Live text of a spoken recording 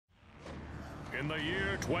In the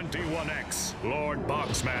year 21X, Lord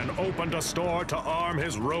Boxman opened a store to arm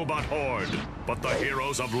his robot horde. But the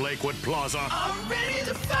heroes of Lakewood Plaza are ready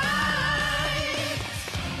to fight!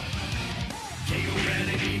 KO and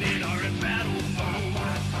Enid are in battle mode.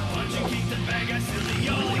 Punch and kick the bad guys till they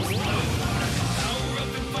all explode. Power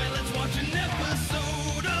up and fight, let's watch an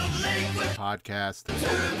episode of Lakewood Podcast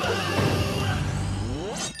Turbo!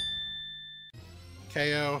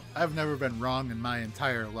 KO, I've never been wrong in my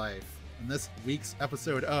entire life. In this week's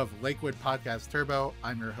episode of Lakewood Podcast Turbo,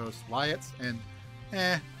 I'm your host Wyatt, and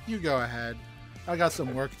you go ahead. I got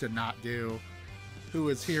some work to not do. Who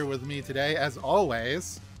is here with me today, as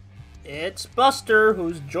always? It's Buster,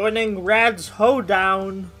 who's joining Rad's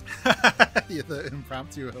hoedown. The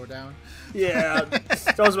impromptu hoedown. Yeah,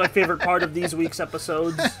 that was my favorite part of these week's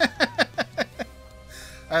episodes.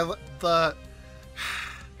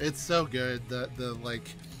 It's so good, the like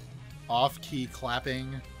off-key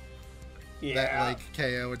clapping that like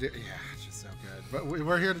KO would do. Yeah, it's just so good. But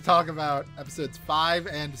we're here to talk about episodes 5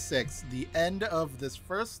 and 6, the end of this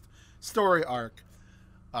first story arc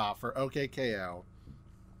for OK KO.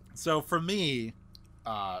 So for me,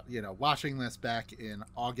 watching this back in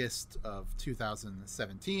August of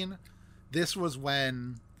 2017, this was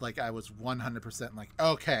when like I was 100% like,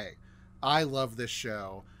 okay, I love this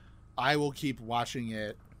show. I will keep watching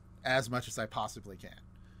it as much as I possibly can.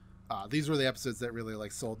 These were the episodes that really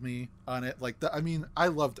like sold me on it. I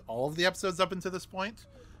loved all of the episodes up until this point,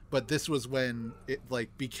 but this was when it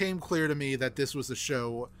like became clear to me that this was a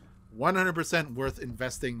show 100% worth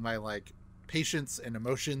investing my like patience and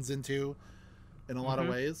emotions into in a lot of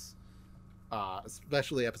ways.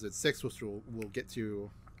 Especially episode 6, which we'll get to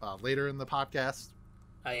later in the podcast.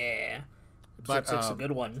 Oh yeah, episode 6 is a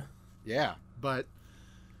good one. Yeah, but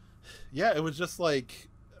yeah, it was just like,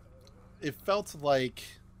 it felt like,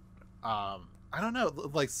 I don't know,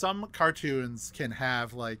 like some cartoons can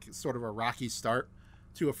have like sort of a rocky start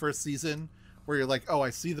to a first season where you're like, oh, I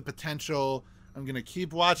see the potential, I'm going to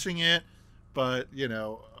keep watching it, but these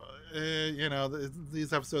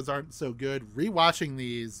episodes aren't so good. Rewatching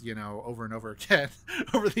these, over and over again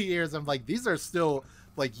over the years, I'm like, these are still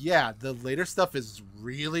like, yeah, the later stuff is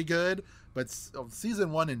really good, but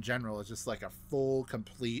season 1 in general is just like a full,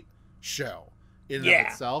 complete show in and of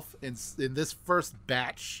itself. In this first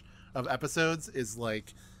batch of episodes is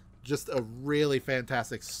like just a really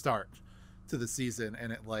fantastic start to the season.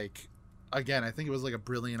 And it like, again, I think it was like a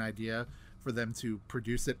brilliant idea for them to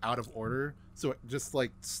produce it out of order. So it just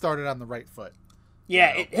like started on the right foot.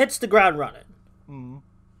 Yeah, it hits the ground running. Mm-hmm.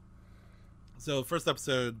 So first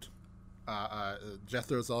episode,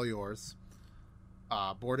 Jethro's All Yours.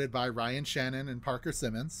 Boarded by Ryan Shannon and Parker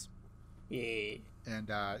Simmons. Yeah. And,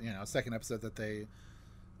 second episode that they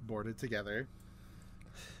boarded together.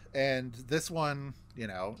 And this one,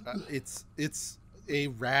 it's a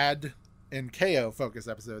Rad and KO focus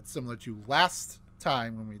episode, similar to last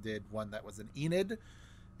time when we did one that was an Enid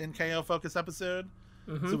and KO focus episode.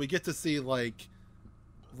 Mm-hmm. So we get to see, like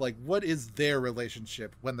what is their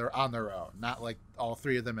relationship when they're on their own, not like all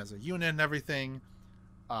three of them as a unit and everything.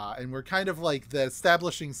 And we're kind of like, the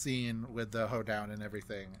establishing scene with the hoedown and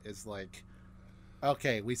everything is like,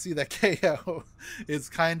 okay, we see that KO is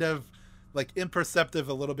kind of like imperceptive,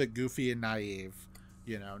 a little bit goofy and naive,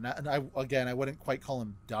 I wouldn't quite call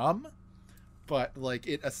him dumb, but like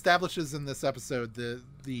it establishes in this episode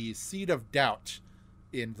the seed of doubt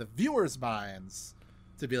in the viewers' minds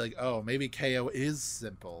to be like, oh, maybe KO is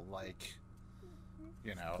simple, like,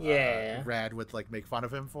 Rad would like make fun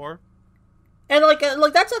of him for. And like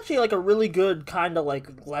that's actually like a really good kind of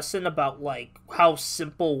like lesson about like how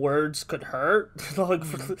simple words could hurt.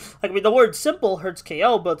 The word simple hurts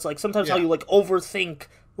KO, but it's like sometimes how you like overthink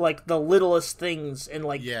like the littlest things in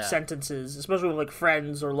like sentences, especially with like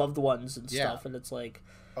friends or loved ones and stuff. And it's like,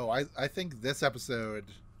 I think this episode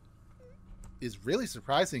is really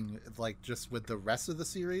surprising, like just with the rest of the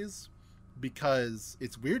series, because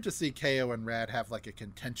it's weird to see KO and Rad have like a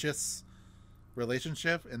contentious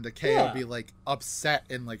relationship and the KO be like upset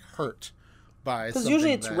and like hurt by something. Because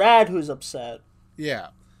usually it's Rad who's upset. Yeah.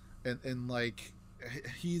 And like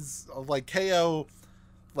he's like, KO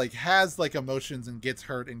like has like emotions and gets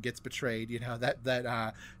hurt and gets betrayed,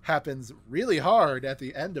 that happens really hard at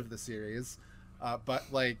the end of the series. But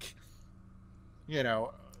like,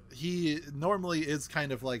 he normally is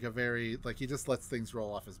kind of like a very like, he just lets things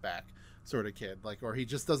roll off his back sort of kid, like, or he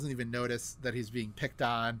just doesn't even notice that he's being picked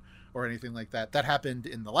on or anything like that. That happened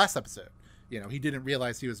in the last episode. He didn't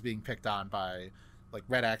realize he was being picked on by like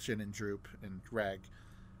Red Action and Droop and Greg.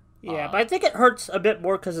 Yeah, but I think it hurts a bit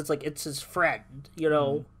more because it's like, it's his friend,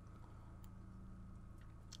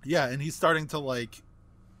 Yeah, and he's starting to like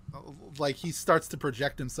like he starts to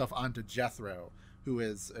project himself onto Jethro, who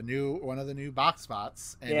is one of the new box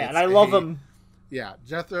bots. And and I love him. Yeah,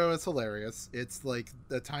 Jethro is hilarious. It's like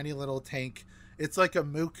a tiny little tank. It's like a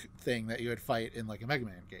mook thing that you would fight in like a Mega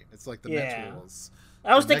Man game. It's like the Met Tools.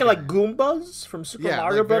 I was thinking like Goombas from Super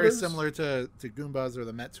Mario Brothers. Very similar to Goombas or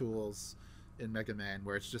the Met Tools in Mega Man,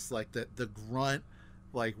 where it's just like the grunt,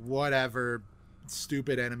 like whatever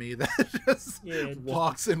stupid enemy that just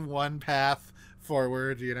walks in one path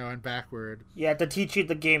forward, and backward. Yeah, to teach you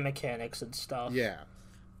the game mechanics and stuff. Yeah.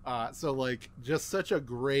 So like just such a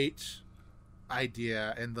great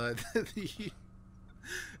idea, and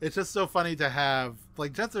it's just so funny to have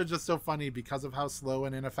like Jethro's just so funny because of how slow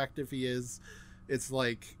and ineffective he is. It's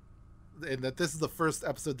like, and that this is the first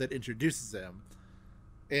episode that introduces him,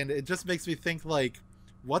 and it just makes me think like,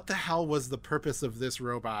 what the hell was the purpose of this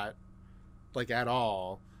robot, like at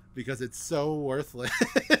all? Because it's so worthless.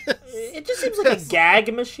 It just seems like a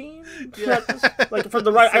gag machine. Yeah. Like for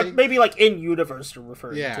the right, maybe like in universe to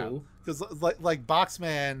refer to. Because like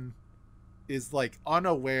Boxman is like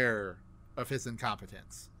unaware of his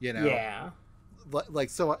incompetence. Yeah. Like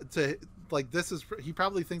so to like this is he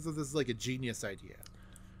probably thinks that this is like a genius idea.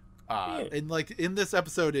 And like in this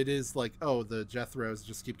episode, it is like, oh, the Jethros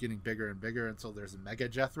just keep getting bigger and bigger until there's a Mega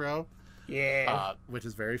Jethro. Yeah. Which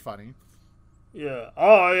is very funny. Yeah,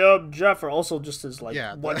 I am Jethro. Also, just his like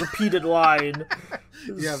one repeated line.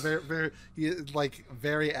 Yeah,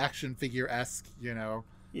 very action figure-esque. Yeah,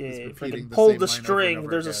 if I can pull the string,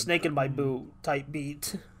 there's a snake in my boot type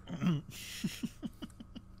beat.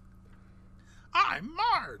 I'm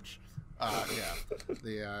Marge.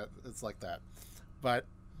 It's like that, but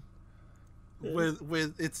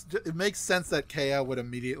with it makes sense that KO would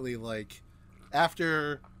immediately like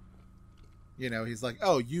after, he's like,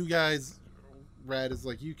 oh, you guys. Red is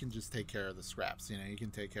like, you can just take care of the scraps, you can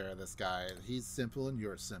take care of this guy. He's simple and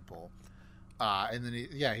you're simple. And then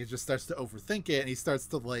he just starts to overthink it, and he starts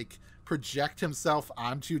to like project himself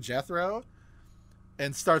onto Jethro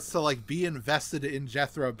and starts to like be invested in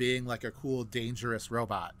Jethro being like a cool, dangerous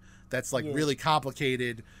robot that's like really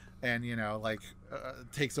complicated and,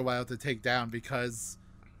 takes a while to take down because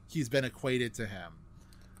he's been equated to him.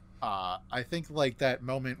 I think like that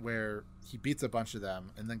moment where he beats a bunch of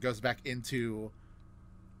them and then goes back into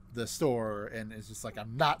the store and is just like,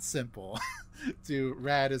 I'm not simple. To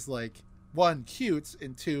Rad is like, one, cute,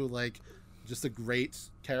 and two, like just a great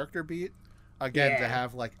character beat. Again, to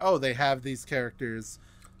have like, oh, they have these characters,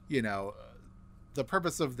 the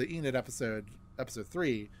purpose of the Enid episode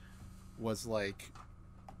 3 was like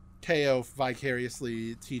KO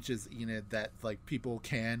vicariously teaches Enid that like people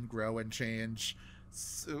can grow and change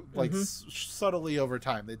like subtly over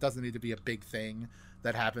time. It doesn't need to be a big thing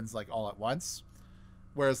that happens like all at once,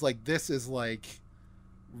 whereas like this is like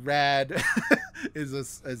Rad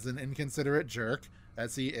is an inconsiderate jerk,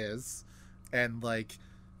 as he is, and like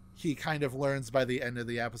he kind of learns by the end of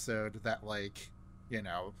the episode that like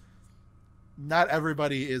not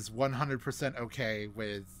everybody is 100% okay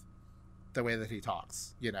with the way that he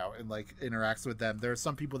talks, and like interacts with them. There are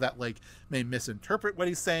some people that like may misinterpret what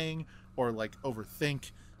he's saying or like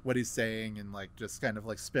overthink what he's saying and like just kind of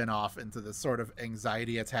like spin off into this sort of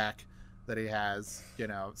anxiety attack that he has,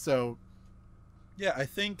 So yeah, I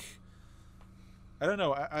think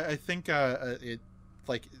it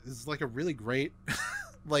like is like a really great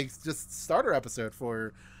like just starter episode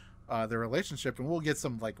for their relationship, and we'll get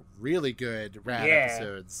some like really good Rad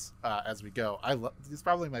episodes as we go. He's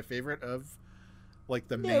probably my favorite of like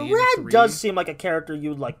the main Rad 3. Does seem like a character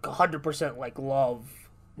you'd like 100% like love.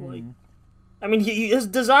 Like, I mean, his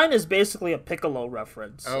design is basically a Piccolo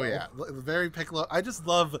reference. So. Oh yeah, very Piccolo. I just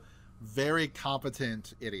love very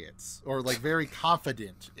competent idiots, or like very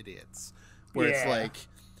confident idiots, where it's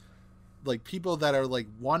like people that are like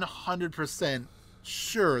 100%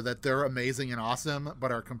 sure that they're amazing and awesome,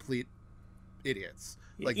 but are complete idiots.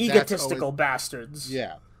 Like egotistical bastards.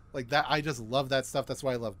 Yeah, like that. I just love that stuff. That's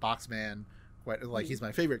why I love Boxman. Like he's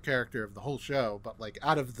my favorite character of the whole show. But like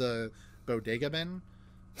out of the Bodega Men,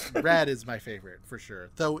 Rad is my favorite for sure.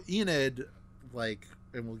 Though Enid, like,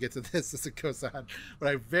 and we'll get to this as it goes on, but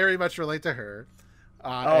I very much relate to her,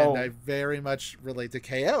 and I very much relate to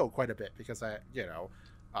KO quite a bit because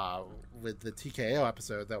with the TKO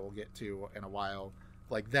episode that we'll get to in a while,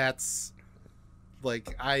 like that's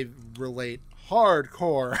like I relate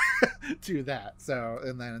hardcore to that. So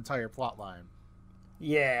in that entire plot line.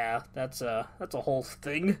 Yeah, that's a whole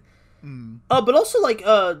thing. But also like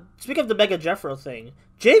speaking of the Mega Jethro thing,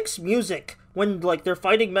 Jake's music when like they're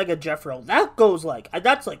fighting Mega Jethro, that goes like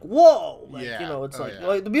that's like whoa, like it's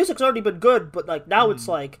like the music's already been good, but like now it's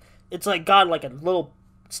like got like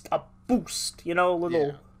a boost,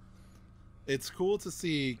 little. it's cool to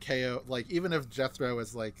see KO, like, even if Jethro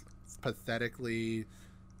is, like, pathetically,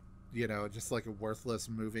 you know, just, like, a worthless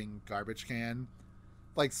moving garbage can,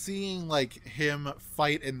 like, seeing, like, him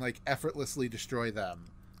fight and, like, effortlessly destroy them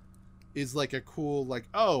is, like, a cool, like,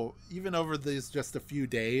 oh, even over these just a few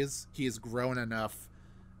days, he has grown enough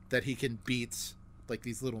that he can beat, like,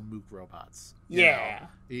 these little mook robots. Yeah.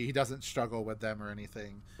 He doesn't struggle with them or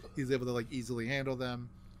anything. He's able to, like, easily handle them.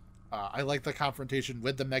 I like the confrontation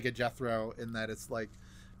with the Mega Jethro in that it's, like,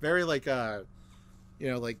 very, like, you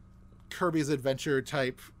know, like, Kirby's Adventure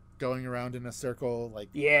type going around in a circle,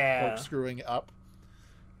 like, corkscrewing up.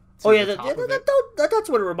 Oh, yeah, that's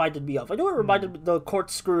what it reminded me of. I know it reminded the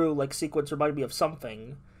corkscrew, like, sequence reminded me of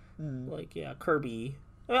something. Like, yeah, Kirby.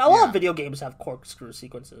 I mean, a lot of video games have corkscrew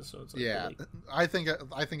sequences, so it's like, really... I think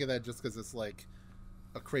of that just because it's, like,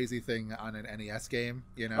 a crazy thing on an NES game,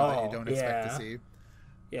 you know, that you don't expect to see.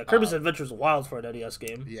 Yeah, Kirby's Adventure is wild for an NES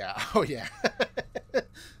game. Yeah, oh yeah.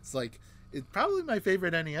 It's like, it's probably my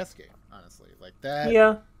favorite NES game, honestly. Like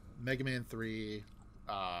that, Mega Man 3,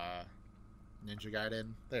 Ninja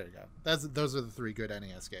Gaiden. There you go. Those are the 3 good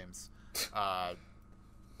NES games.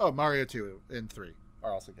 Mario 2 and 3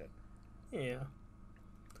 are also good. Yeah.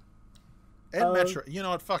 And Metroid. You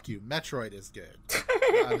know what? Fuck you. Metroid is good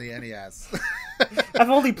on the NES. I've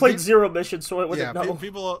only played 0 missions, so I wouldn't know.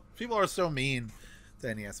 People are so mean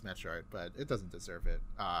to NES Metroid, but it doesn't deserve it.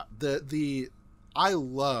 I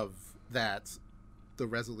love that the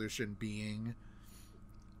resolution being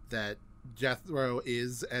that Jethro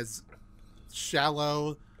is as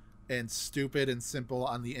shallow and stupid and simple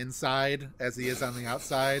on the inside as he is on the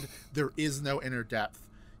outside. There is no inner depth.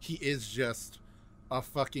 He is just a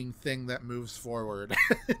fucking thing that moves forward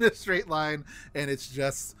in a straight line, and it's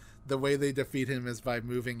just the way they defeat him is by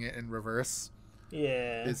moving it in reverse.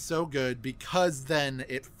 Yeah. It's so good because then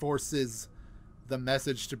it forces the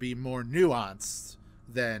message to be more nuanced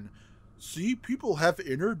than, see, people have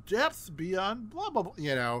inner depth beyond blah, blah, blah.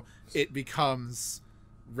 You know, it becomes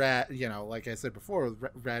Rad, you know, like I said before,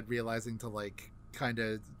 Rad realizing to, like, kind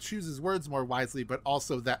of choose his words more wisely, but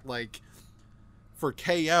also that, like, for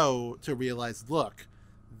KO to realize, look,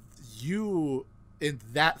 you in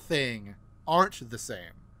that thing aren't the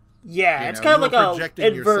same. Yeah, it's kind of like projecting a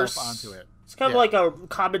inverse. yourself onto it. It's kind of like a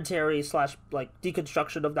commentary / like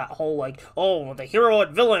deconstruction of that whole, like, oh, the hero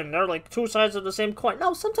and villain, they're like 2 sides of the same coin.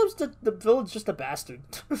 No, sometimes the villain's just a bastard.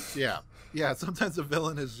 Yeah, sometimes the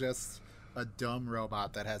villain is just a dumb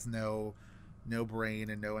robot that has no brain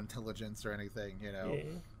and no intelligence or anything, you know. Yeah.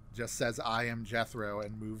 Just says, I am Jethro,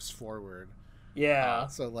 and moves forward. Yeah.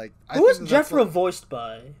 So, like... Who is Jethro voiced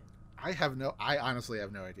by? I honestly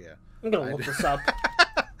have no idea. I'm gonna look this up.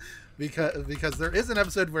 Because there is an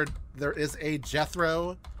episode where there is a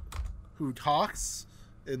Jethro who talks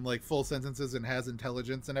in, like, full sentences and has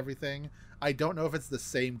intelligence and everything. I don't know if it's the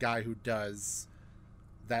same guy who does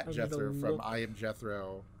that Jethro from I Am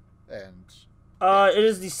Jethro and... It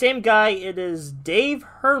is the same guy. It is Dave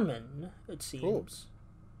Herman, it seems. Cool.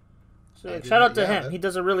 So shout out to him. He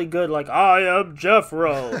does a really good, like, I am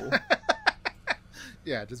Jethro.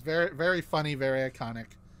 Yeah, just very, very funny, very iconic,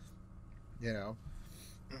 you know.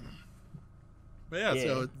 But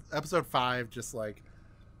so episode 5, just like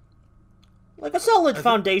a solid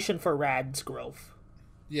foundation for Rad's growth.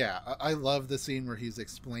 Yeah, I love the scene where he's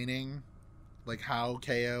explaining, like, how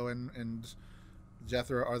KO and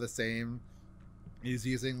Jethro are the same. He's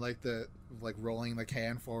using, like, rolling the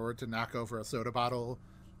can forward to knock over a soda bottle,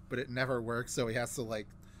 but it never works, so he has to, like,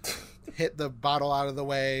 hit the bottle out of the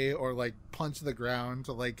way or, like, punch the ground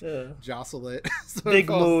to, like, jostle it. So big it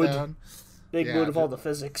falls mood. Down. Big mood of all the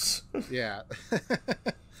physics. Yeah.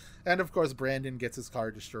 And, of course, Brandon gets his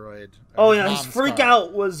car destroyed. Oh, yeah, his freak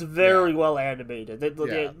out was very well animated.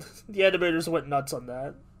 The animators went nuts on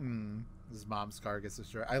that. His mom's car gets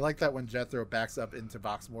destroyed. I like that when Jethro backs up into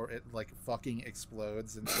Boxmore, it, like, fucking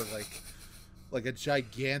explodes into, like a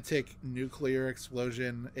gigantic nuclear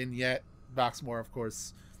explosion, and yet Boxmore, of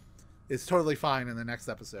course, is totally fine in the next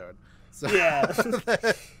episode. So yeah.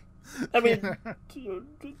 I mean,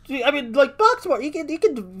 like, Boxmore, he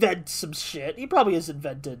can invent some shit. He probably has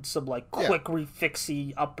invented some, like, quick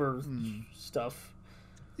refixy upper stuff.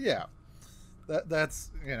 Yeah.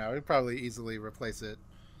 That's, you know, he'd probably easily replace it.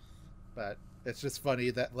 But it's just funny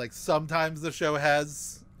that, like, sometimes the show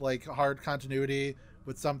has, like, hard continuity,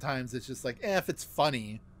 but sometimes it's just like, if it's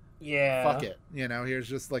funny, fuck it. You know, here's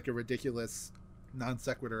just, like, a ridiculous non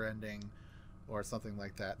sequitur ending or something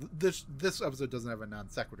like that. This episode doesn't have a non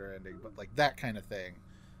sequitur ending, but, like, that kind of thing,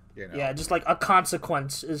 you know. Yeah, just, like, a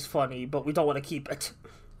consequence is funny, but we don't want to keep it.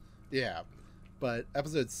 Yeah. But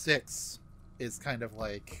episode 6 is kind of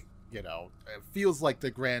like it feels like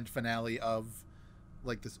the grand finale of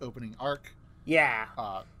like this opening arc. Yeah.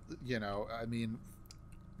 I mean,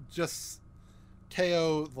 just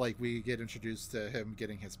KO, like, we get introduced to him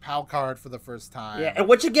getting his PAL card for the first time. Yeah, and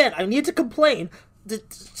which, again, I need to complain. The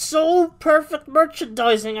so perfect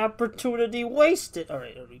merchandising opportunity wasted. All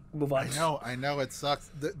right, move on. I know, it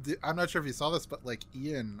sucks. I'm not sure if you saw this, but, like,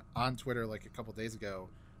 Ian on Twitter, like, a couple days ago,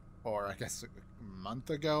 or I guess a month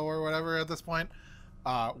ago or whatever at this point,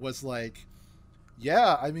 was like,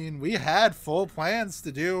 yeah, I mean, we had full plans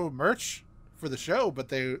to do merch for the show, but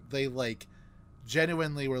they like,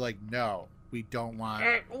 genuinely were like, no. We don't want.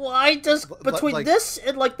 Why does between this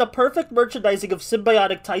and like the perfect merchandising of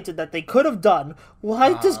Symbiotic Titan that they could have done?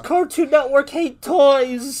 Why does Cartoon Network hate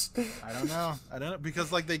toys? I don't know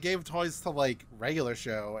because like they gave toys to like regular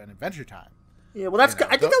show and Adventure Time. Yeah, well that's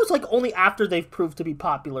I think that was like only after they've proved to be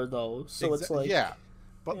popular though. So it's like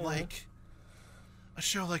but like a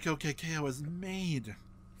show like OK KO is made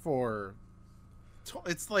for.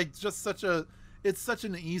 It's like just such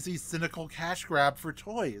an easy cynical cash grab for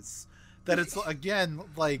toys. That it's, again,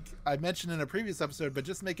 like I mentioned in a previous episode, but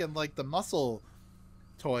just making like the muscle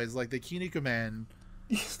toys, like the Kinnikuman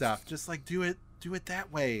stuff, just like do it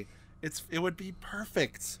that way. It would be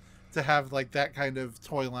perfect to have like that kind of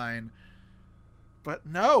toy line. But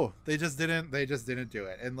no, they just didn't do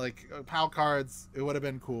it. And like PAL cards, it would have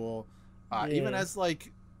been cool. Even as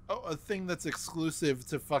like a thing that's exclusive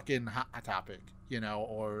to fucking Hot Topic,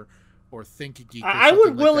 or Think Geek. I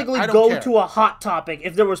would willingly go to a Hot Topic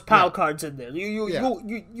if there was PAL cards in there.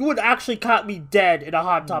 You would actually caught me dead in a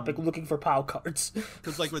Hot Topic looking for PAL cards.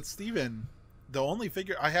 Because like with Steven, the only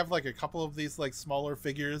figure I have like a couple of these like smaller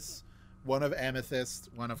figures, one of Amethyst,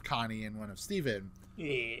 one of Connie, and one of Steven.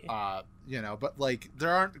 Yeah. But like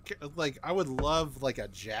there aren't like I would love like a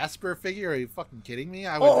Jasper figure. Are you fucking kidding me?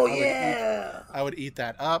 I would eat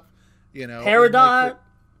that up. Peridot.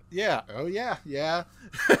 Yeah. Oh yeah.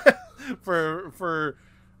 for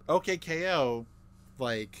OK KO,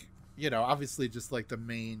 like, obviously just like the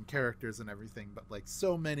main characters and everything, but like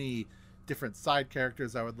so many different side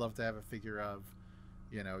characters I would love to have a figure of.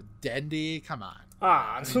 Dendy, come on.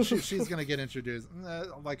 I mean, she's gonna get introduced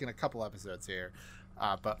like in a couple episodes here,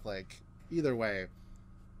 but like either way,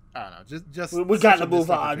 I don't know. Just we gotta move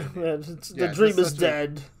on. The dream is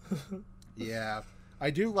dead. Yeah, I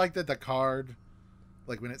do like that the card.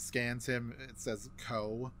 Like when it scans him, it says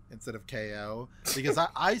KO instead of KO. Because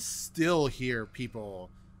I still hear people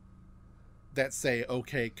that say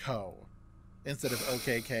OK KO instead of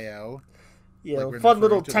OK KO. Yeah, like fun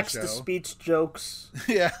little text-to-speech jokes.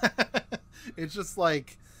 Yeah. It's just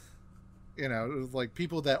like, like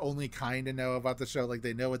people that only kind of know about the show. Like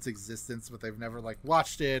they know its existence, but they've never like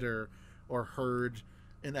watched it or heard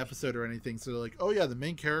an episode or anything. So they're like, oh yeah, the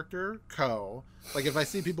main character, KO. Like if I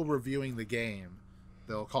see people reviewing the game,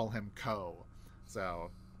 they'll call him KO. So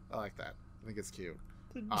I like that. I think it's cute.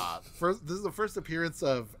 This is the first appearance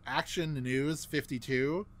of Action News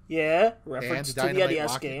 52. Yeah, reference to the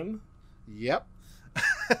NES game. Yep.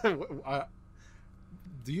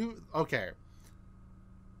 Okay.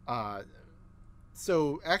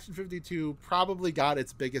 So Action 52 probably got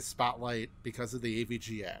its biggest spotlight because of the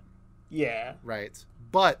AVGN. Yeah. Right.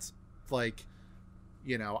 But like,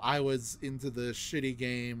 I was into the shitty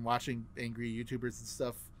game, watching angry YouTubers and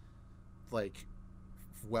stuff, like,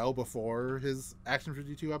 well before his Action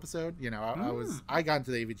 52 episode. I got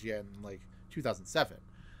into the AVGN in, like, 2007.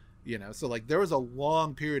 So, like, there was a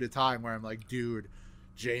long period of time where I'm like, dude,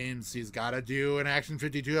 James, he's got to do an Action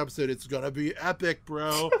 52 episode. It's going to be epic,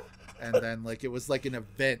 bro. And then, like, it was like an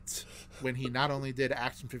event when he not only did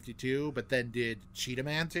Action 52, but then did Cheetah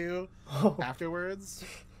Man 2 afterwards.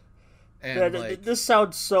 And yeah, this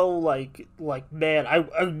sounds so like man, I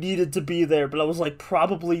needed to be there, but I was like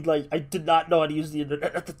probably like I did not know how to use the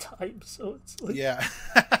internet at the time, so it's like yeah.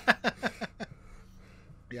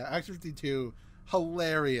 Yeah, Action 52,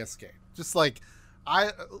 hilarious game. Just like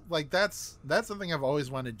that's something I've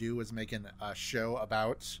always wanted to do, is making a show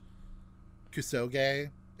about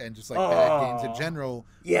Kusoge and just like bad games in general.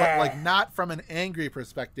 Yeah. But like not from an angry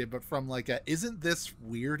perspective, but from like a isn't this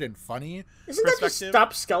weird and funny Isn't that just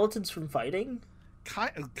stop skeletons from fighting?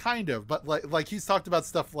 Kind of, but like he's talked about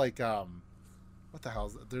stuff like what the hell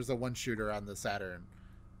is it? There's a one shooter on the Saturn,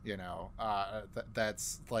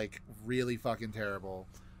 that's like really fucking terrible.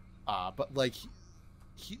 But like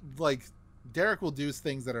he like Derek will do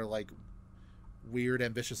things that are like weird,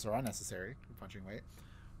 ambitious, or unnecessary. Punching weight.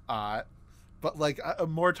 But like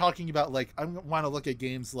I'm more talking about like I want to look at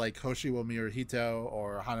games like Hoshi wo Miruhito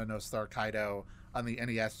or Hana no Star Kaido on the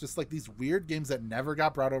NES, just like these weird games that never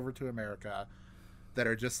got brought over to America that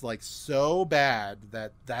are just like so bad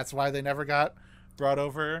that's why they never got brought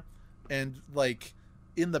over. And like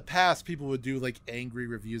in the past, people would do like angry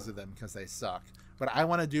reviews of them because they suck. But I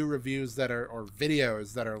want to do reviews that are, or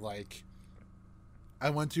videos that are like,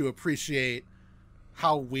 I want to appreciate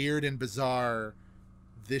how weird and bizarre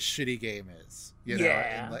this shitty game is, you know,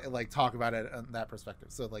 and like talk about it on that perspective.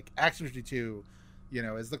 So like Action 52, you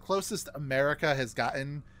know, is the closest America has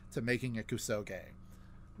gotten to making a Kusoge.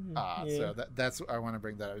 So that's I want to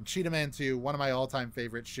bring that up. And Cheetah Man 2, one of my all-time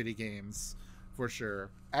favorite shitty games for sure.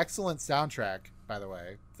 Excellent soundtrack, by the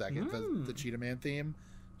way. The Cheetah Man theme,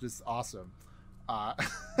 just awesome.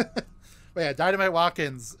 But yeah, Dynamite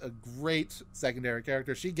Watkins, a great secondary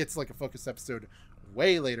character. She gets like a focus episode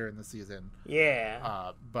way later in the season.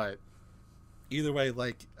 But either way,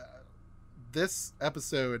 like this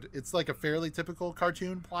episode, it's like a fairly typical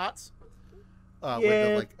cartoon plot. With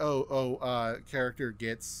the like, character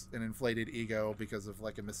gets an inflated ego because of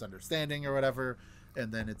like a misunderstanding or whatever,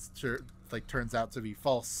 and then it's turns out to be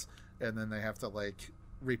false, and then they have to like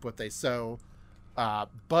reap what they sow.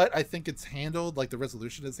 But I think it's handled, like the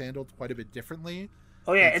resolution is handled quite a bit differently.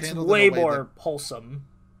 It's way more wholesome.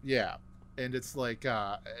 Yeah, and it's like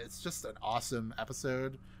it's just an awesome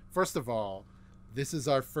episode. First of all, this is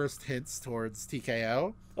our first hints towards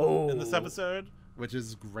TKO in this episode, which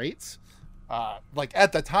is great. Like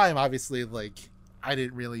at the time, obviously, like I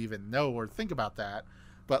didn't really even know or think about that,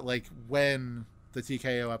 but like when the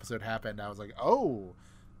TKO episode happened, I was like, oh,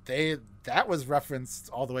 that was referenced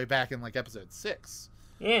all the way back in like episode 6.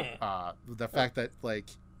 The fact that like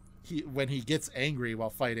when he gets angry while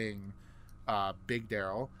fighting Big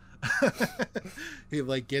Daryl, he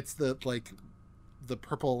like gets the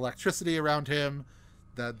purple electricity around him,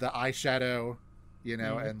 the eyeshadow, you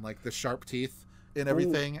know, and like the sharp teeth and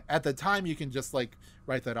everything. Ooh. At the time, you can just like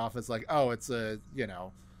write that off as like, oh, it's a, you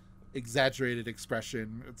know, exaggerated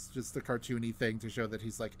expression. It's just a cartoony thing to show that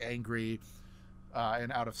he's like angry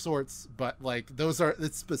and out of sorts. But like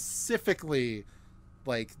it's specifically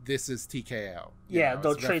like this is TKO.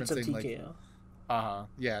 Those traits of TKO. Like,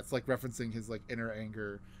 it's like referencing his like inner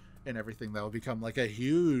anger and everything that will become like a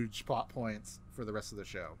huge plot point for the rest of the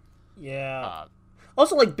show.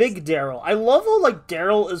 Also, like Big Daryl, I love how like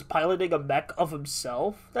Daryl is piloting a mech of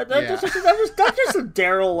himself. That's just a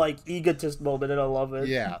Daryl like egotist moment, and I love it.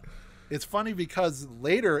 Yeah, it's funny because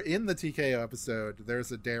later in the TKO episode, there's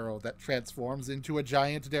a Daryl that transforms into a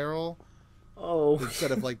giant Daryl.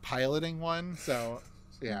 Instead of like piloting one. So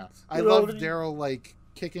yeah, I love Daryl like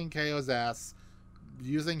kicking KO's ass,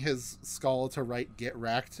 using his skull to write "get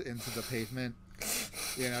wrecked" into the pavement.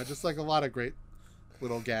 You know, just like a lot of great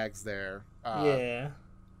little gags there. And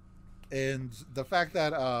the fact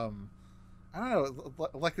that I don't know,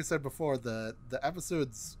 like I said before, the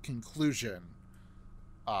episode's conclusion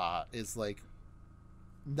is like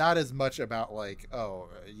not as much about like, oh,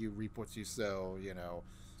 you reap what you sow, you know,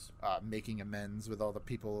 making amends with all the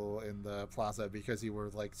people in the plaza because you were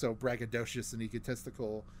like so braggadocious and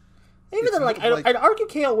egotistical. Even then, like I'd argue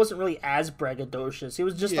KO wasn't really as braggadocious. He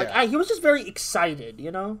was just he was just very excited, you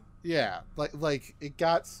know. Yeah, like it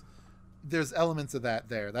got. There's elements of that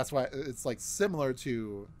there. That's why it's like similar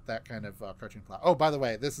to that kind of cartoon plot. Oh, by the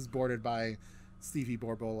way, this is boarded by Stevie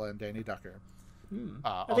Borbola and Danny Ducker.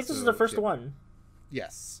 I think this is the first one.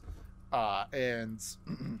 Yes, and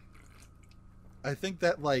I think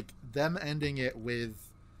that like them ending it with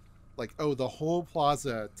like, oh, the whole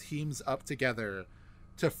plaza teams up together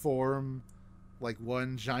to form like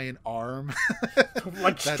one giant arm,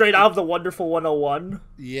 like straight out of the Wonderful 101.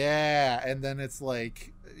 Yeah, and then it's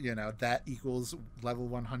like, you know, that equals level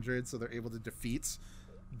 100, so they're able to defeat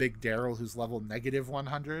Big Daryl, who's level negative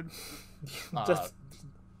 100.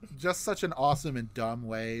 Just such an awesome and dumb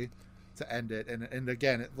way to end it, and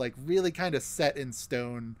again, it like really kind of set in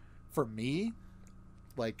stone for me,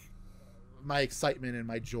 like my excitement and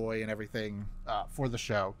my joy and everything for the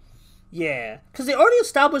show. Yeah, because they already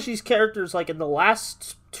established these characters like in the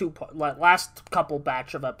last couple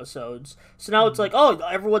batch of episodes. So now it's like, oh,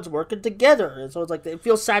 everyone's working together, and so it's like it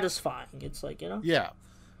feels satisfying. It's like, you know,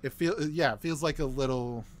 it feels like a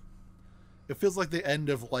little. It feels like the end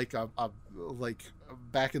of like a like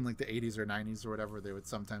back in like the 80s or 90s or whatever. They would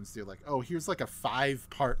sometimes do like, oh, here's like a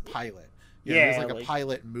 5-part pilot. You know, here's like a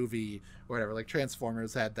pilot movie or whatever. Like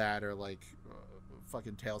Transformers had that, or like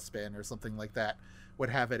fucking Tailspin or something like that would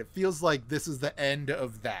have it. It feels like this is the end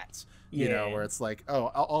of that, you know, where it's like,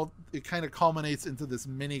 oh, it kind of culminates into this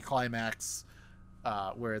mini climax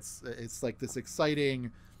where it's like this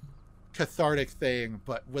exciting cathartic thing,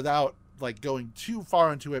 but without like going too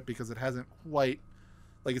far into it, because it hasn't quite,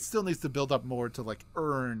 like, it still needs to build up more to like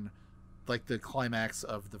earn like the climax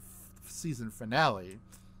of the season finale.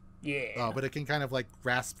 Yeah. But it can kind of like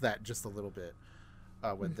grasp that just a little bit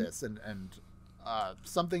with this. And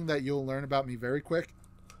something that you'll learn about me very quick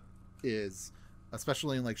is,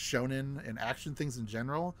 especially in like shonen and action things in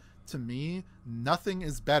general, to me, nothing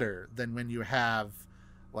is better than when you have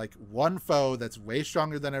like one foe that's way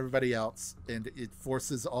stronger than everybody else, and it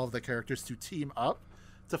forces all of the characters to team up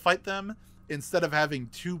to fight them, instead of having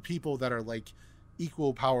two people that are like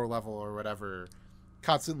equal power level or whatever,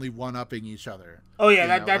 constantly one-upping each other. Oh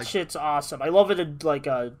yeah, that shit's awesome. I love it.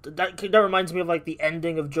 That reminds me of like the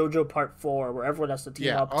ending of JoJo Part 4, where everyone has to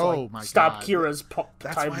team up to stop Kira's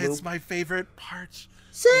That's time why loop. it's my favorite part.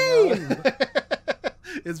 Same.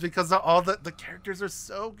 It's because of all the characters are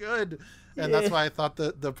so good, and that's why I thought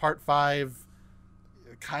the Part 5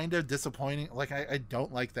 kind of disappointing. Like I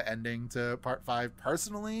don't like the ending to Part 5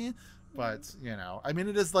 personally, but I mean,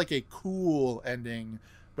 it is like a cool ending,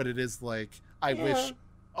 but it is like I wish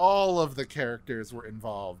all of the characters were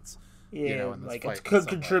involved. Yeah, in this like fight it could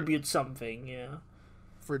contribute something. Yeah.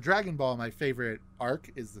 For Dragon Ball, my favorite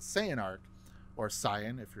arc is the Saiyan arc, or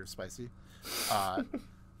Saiyan if you're spicy,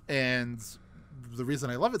 and the reason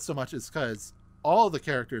I love it so much is because all the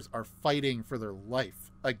characters are fighting for their life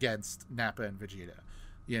against Nappa and Vegeta,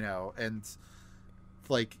 and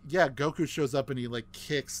like, Goku shows up and he like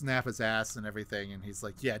kicks Nappa's ass and everything, and he's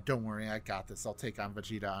like, yeah, don't worry, I got this, I'll take on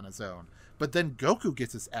Vegeta on his own. But then Goku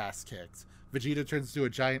gets his ass kicked. Vegeta turns into a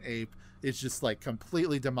giant ape. It just like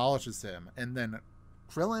completely demolishes him, and then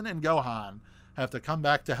Krillin and Gohan have to come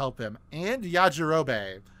back to help him, and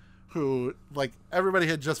Yajirobe, who like everybody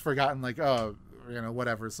had just forgotten, like, oh,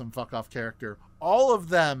 whatever, some fuck off character. All of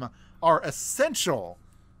them are essential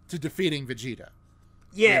to defeating Vegeta.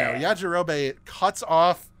 Yeah. Yajirobe cuts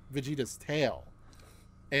off Vegeta's tail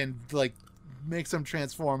and like makes him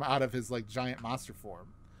transform out of his like giant monster form.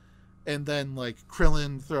 And then like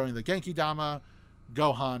Krillin throwing the Genki Dama,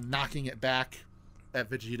 Gohan knocking it back at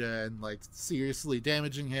Vegeta and like seriously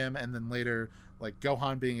damaging him, and then later like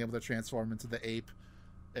Gohan being able to transform into the ape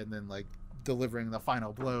and then like delivering the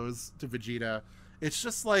final blows to Vegeta. It's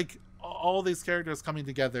just like all these characters coming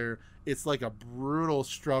together. It's like a brutal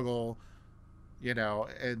struggle,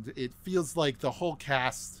 and it feels like the whole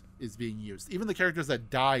cast is being used. Even the characters that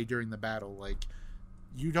die during the battle, like,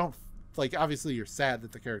 you don't, like, obviously you're sad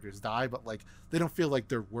that the characters die, but like they don't feel like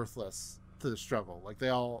they're worthless to the struggle. Like, they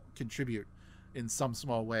all contribute in some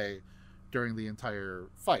small way during the entire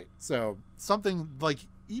fight. So something like,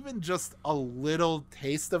 even just a little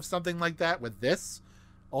taste of something like that with this,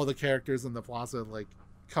 all the characters in the plaza like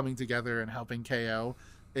coming together and helping KO,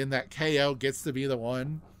 and that KO gets to be the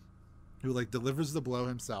one who like delivers the blow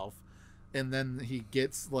himself, and then he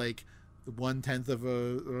gets like 1/10 of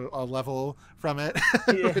a level from it,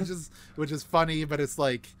 which is funny, but it's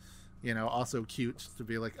like, also cute to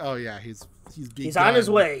be like, oh yeah, he's on his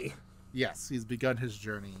way. Yes, he's begun his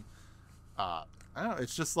journey. I don't know,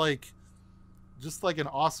 it's just like an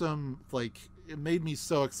awesome, like, it made me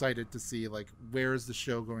so excited to see like where is the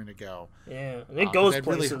show going to go. Yeah, and it goes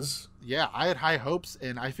places. I had high hopes,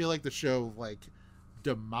 and I feel like the show like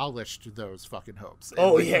demolished those fucking hopes.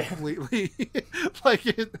 Oh and, completely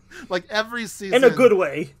like every season in a good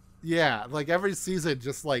way. Yeah, like every season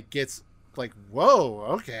just like gets like, whoa,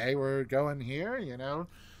 okay, we're going here,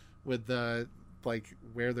 with the like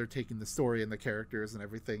where they're taking the story and the characters and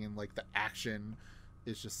everything, and like the action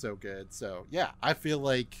is just so good. So yeah, I feel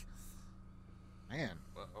like, man,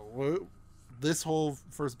 this whole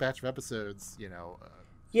first batch of episodes,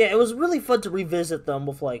 yeah, it was really fun to revisit them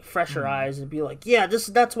with like fresher eyes and be like, yeah,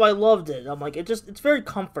 that's why I loved it. I'm like, it's very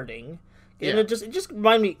comforting, and it just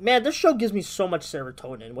reminded me, man, this show gives me so much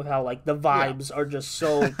serotonin with how like the vibes are just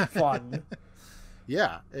so fun.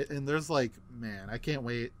 Yeah, and there's like, man, I can't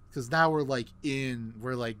wait, because now we're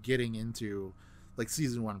getting into like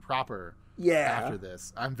season 1 proper. Yeah. After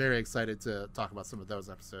this, I'm very excited to talk about some of those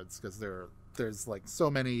episodes, because there's like so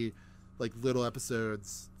many like little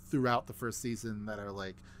episodes throughout the first season that are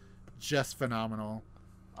like just phenomenal.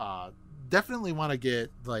 Definitely want to get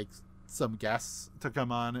like some guests to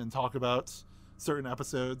come on and talk about certain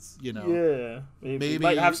episodes. Yeah, maybe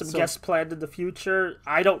might have some guests planned in the future.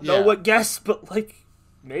 I don't know what guests, but like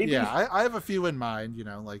maybe. Yeah, I have a few in mind.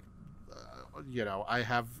 I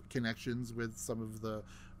have connections with some of the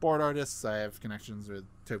board artists. I have connections with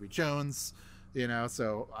Toby Jones,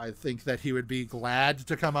 so I think that he would be glad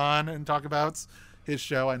to come on and talk about his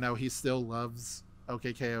show. I know he still loves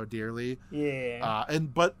OK KO dearly. Yeah.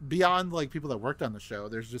 But beyond like people that worked on the show,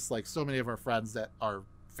 there's just like so many of our friends that are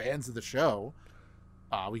fans of the show.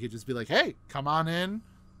 We could just be like, hey, come on in,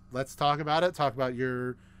 let's talk about it. Talk about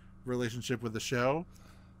your relationship with the show.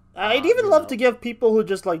 I'd even love to give people who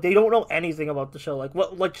just like they don't know anything about the show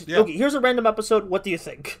okay, here's a random episode. What do you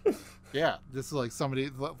think? Yeah, just like somebody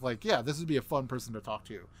like this would be a fun person to talk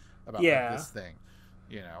to about like, this thing,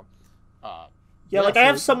 you know. I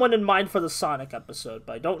have someone in mind for the Sonic episode,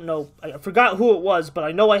 but I don't know. I forgot who it was, but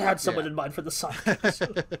I know I had someone in mind for the Sonic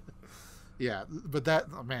episode. Yeah, but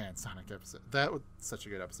Sonic episode, that was such a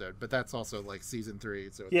good episode. But that's also like season 3,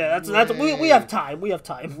 so that's we have time. We have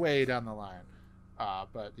time. Way down the line.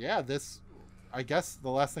 But yeah, I guess the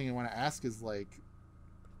last thing I want to ask is like,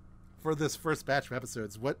 for this first batch of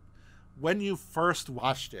episodes, when you first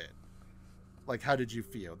watched it, like, how did you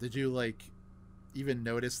feel? Did you like even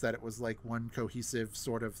notice that it was like one cohesive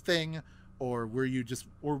sort of thing, or were you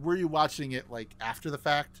watching it like after the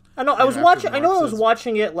fact? I know I was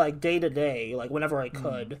watching it like day to day, like whenever I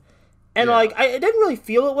could. And like I didn't really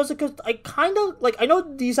feel it was because I kind of like I know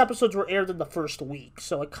these episodes were aired in the first week,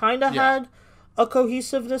 so I kind of had a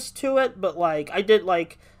cohesiveness to it, but like I didn't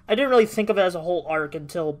really think of it as a whole arc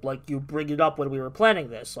until like you bring it up when we were planning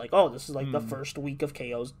this. Like, oh, this is like the first week of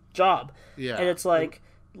KO's job. Yeah. And it's like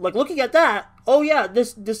looking at that, oh yeah,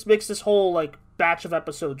 this makes this whole like batch of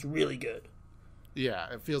episodes really good.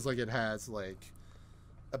 Yeah, it feels like it has like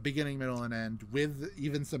a beginning, middle, and end with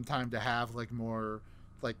even some time to have like more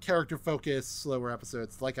like character focused, slower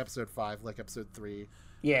episodes like episode 5, like episode 3.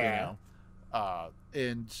 Yeah. You know?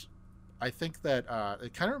 And I think that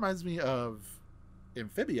it kind of reminds me of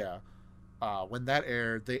Amphibia. When that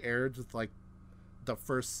aired, they aired like the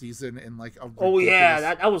first season in like a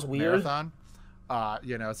that was weird marathon.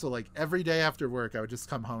 You know, so like every day after work, I would just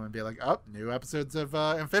come home and be like, "Oh, new episodes of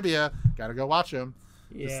Amphibia, gotta go watch them."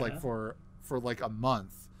 Yeah. Just like for like a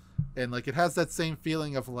month, and like it has that same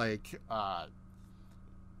feeling of like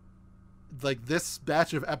this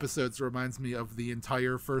batch of episodes reminds me of the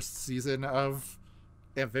entire first season of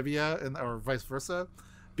Amphibia, or vice versa,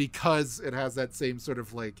 because it has that same sort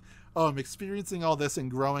of like, oh, I'm experiencing all this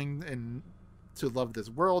and growing and to love this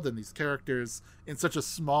world and these characters in such a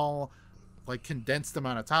small, like condensed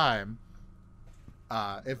amount of time.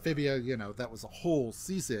 Amphibia, you know, that was a whole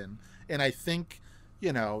season, and I think,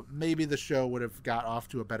 you know, maybe the show would have got off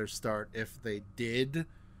to a better start if they did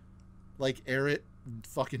like air it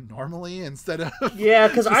fucking normally instead of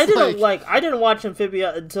because I didn't watch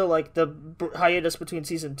Amphibia until like the hiatus between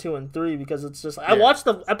season 2 and 3, because it's just I watched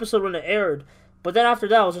the episode when it aired, but then after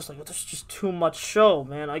that I was just like, well, there's just too much show,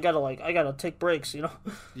 man. I gotta take breaks, you know.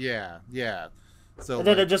 Yeah So and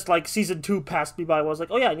then it just like season 2 passed me by. I was like,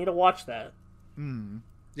 oh yeah, I need to watch that.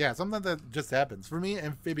 Yeah, something that just happens for me.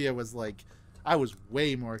 Amphibia was like, I was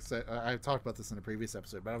way more excited. I talked about this in a previous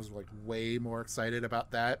episode, but I was like way more excited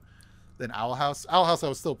about that than Owl House. Owl House I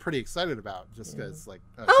was still pretty excited about, just because like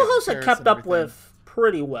Owl House I kept up with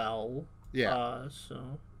pretty well. Yeah. So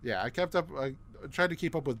yeah, I kept up. I tried to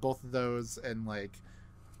keep up with both of those, and like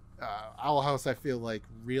Owl House I feel like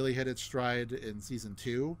really hit its stride in season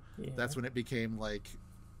 2. That's when it became like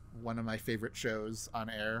one of my favorite shows on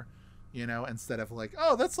air, you know, instead of like,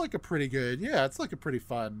 oh, that's like a pretty good, it's like a pretty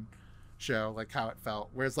fun show, like how it felt.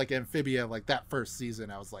 Whereas like Amphibia, like that first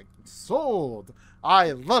season I was like, sold,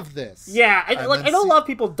 I love this. I know a lot of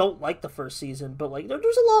people don't like the first season, but like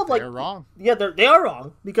there's a lot of like, they're wrong. They are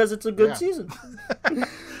wrong, because it's a good season.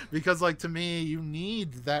 Because like to me, you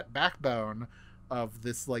need that backbone of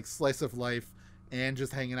this like slice of life and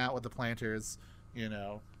just hanging out with the planters, you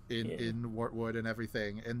know, in Wartwood and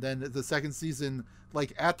everything. And then the second season,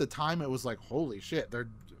 like at the time it was like, holy shit, they're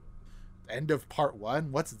end of part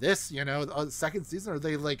 1, what's this, you know? Second season, are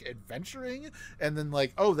they like adventuring? And then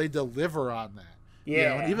like, oh, they deliver on that, you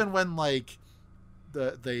know? And even when like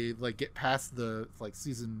they like get past the like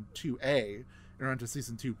season 2A and onto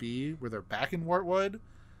season 2B where they're back in Wartwood,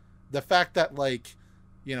 the fact that like,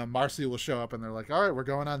 you know, Marcy will show up and they're like, all right, we're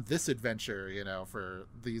going on this adventure, you know, for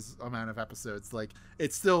these amount of episodes, like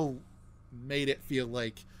it still made it feel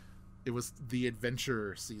like it was the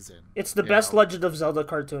adventure season. It's the best Legend of Zelda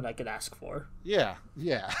cartoon I could ask for. Yeah.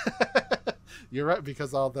 You're right,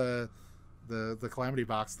 because all the Calamity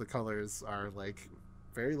Box, the colors are like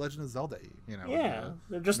very Legend of Zelda-y, you know. Yeah,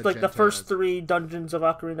 they're just like the first 3 dungeons of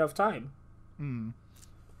Ocarina of Time.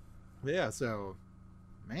 Yeah, so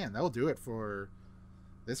man, that'll do it for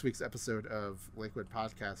this week's episode of Lakewood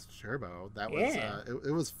Podcast Turbo. That was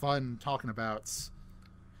it was fun talking about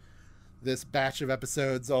this batch of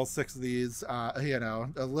episodes, all 6 of these, you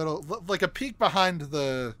know, a little like a peek behind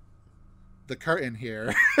the curtain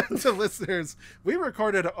here to listeners. We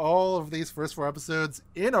recorded all of these first 4 episodes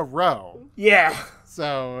in a row. Yeah.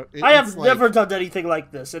 So I have never done anything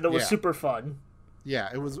like this, and it was super fun.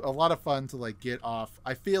 Yeah, it was a lot of fun to like get off.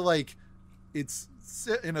 I feel like it's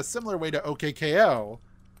in a similar way to OK KO,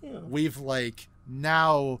 we've like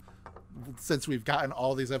now, since we've gotten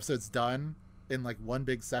all these episodes done in like one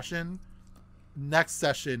big session, next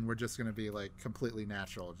session we're just gonna be like completely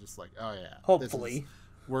natural, just like, oh yeah, hopefully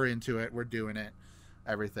we're into it, we're doing it,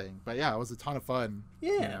 everything. But yeah, it was a ton of fun.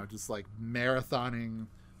 Yeah, you know, just like marathoning,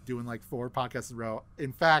 doing like 4 podcasts in a row.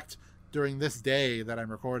 In fact, during this day that I'm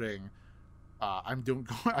recording, I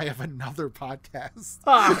have another podcast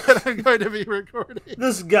that I'm going to be recording.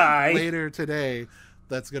 This guy later today.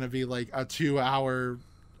 That's going to be like a 2-hour,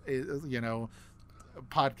 you know,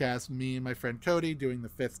 podcast. Me and my friend Cody doing the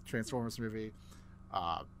 5th Transformers movie.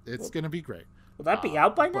 It's going to be great. Will that be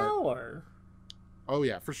out by now, or? Oh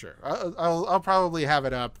yeah, for sure. I'll probably have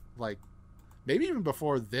it up like maybe even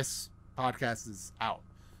before this podcast is out.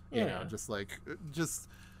 You know, just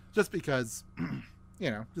because. You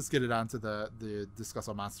know, just get it onto the Discuss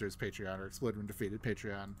All Monsters Patreon or Explode When Defeated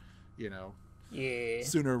Patreon, you know,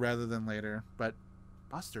 sooner rather than later. But,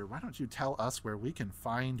 Buster, why don't you tell us where we can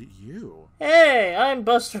find you? Hey, I'm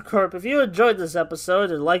Buster Corp. If you enjoyed this episode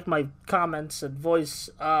and liked my comments and voice,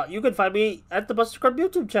 you can find me at the Buster Corp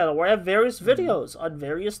YouTube channel, where I have various videos on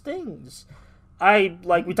various things.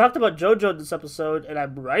 We talked about JoJo this episode, and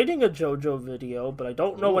I'm writing a JoJo video, but I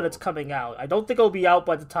don't know when it's coming out. I don't think it'll be out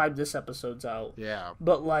by the time this episode's out. Yeah.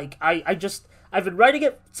 But, like, I've been writing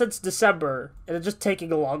it since December, and it's just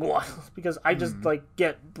taking a long while, because I just,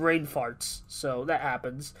 get brain farts, so that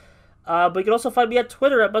happens. But you can also find me at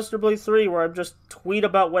Twitter at BusterBlue3, where I'm just tweet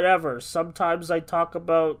about whatever. Sometimes I talk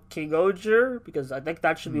about King Oger, because I think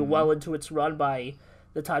that should be well into its run by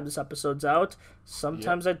the time this episode's out.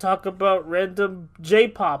 Sometimes I talk about random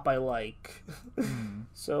J-pop I like.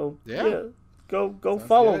 So go Sounds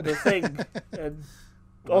follow good. the thing, and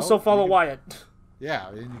also follow Wyatt. Yeah,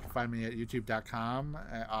 and you can find me at youtube.com.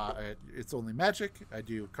 It's Only Magic. I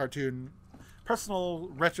do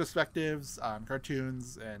personal retrospectives on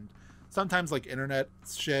cartoons and sometimes like internet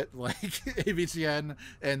shit like AVGN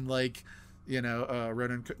and like, you know,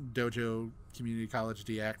 Ronin Dojo Community College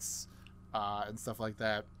DX. And stuff like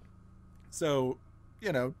that. So,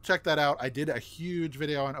 you know, check that out. I did a huge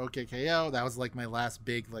video on OK KO. That was like my last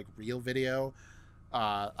big like real video.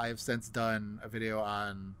 I have since done a video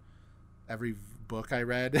on every book I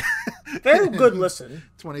read. Very good listen.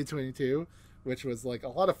 2022, which was like a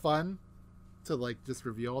lot of fun to like just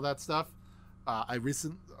review all that stuff. I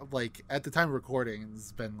recently, like at the time of recording,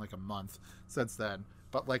 it's been like a month since then,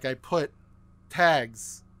 but like I put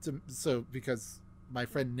tags because my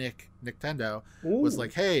friend Nick Tendo was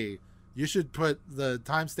like, hey, you should put the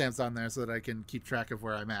timestamps on there so that I can keep track of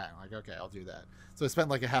where I'm at. I'm like, okay, I'll do that. So I spent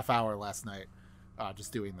like a half hour last night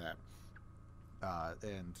just doing that.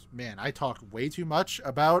 And man, I talk way too much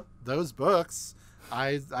about those books.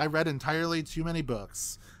 I read entirely too many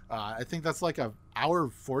books. I think that's like an hour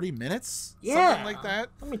 40 minutes, something like that.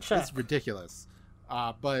 Let me check. It's ridiculous.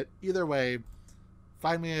 But either way,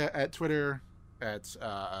 find me at Twitter at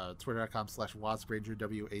twitter.com/WazPRanger,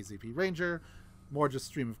 WAZP Ranger. More just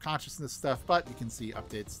stream of consciousness stuff, but you can see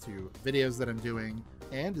updates to videos that I'm doing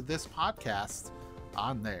and this podcast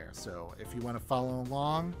on there. So if you want to follow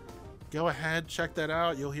along, go ahead, check that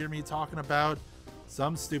out. You'll hear me talking about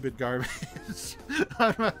some stupid garbage,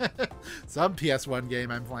 some PS1 game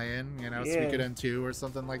I'm playing, you know, Suikoden 2 or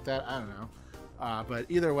something like that. I don't know. But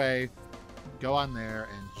either way, go on there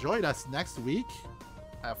and join us next week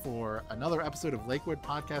for another episode of Lakewood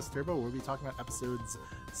Podcast Turbo. We'll be talking about episodes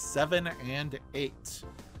 7 and 8.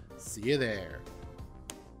 See you there.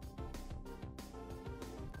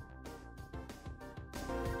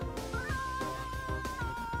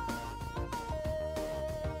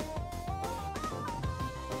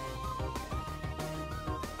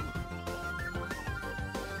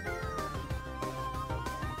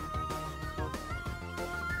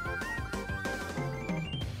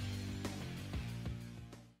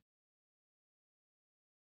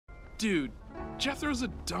 Dude, Jethro's a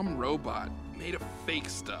dumb robot made of fake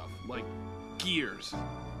stuff, like gears.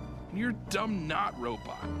 And you're a dumb not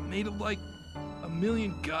robot made of like 1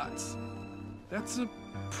 million guts. That's a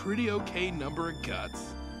pretty okay number of guts.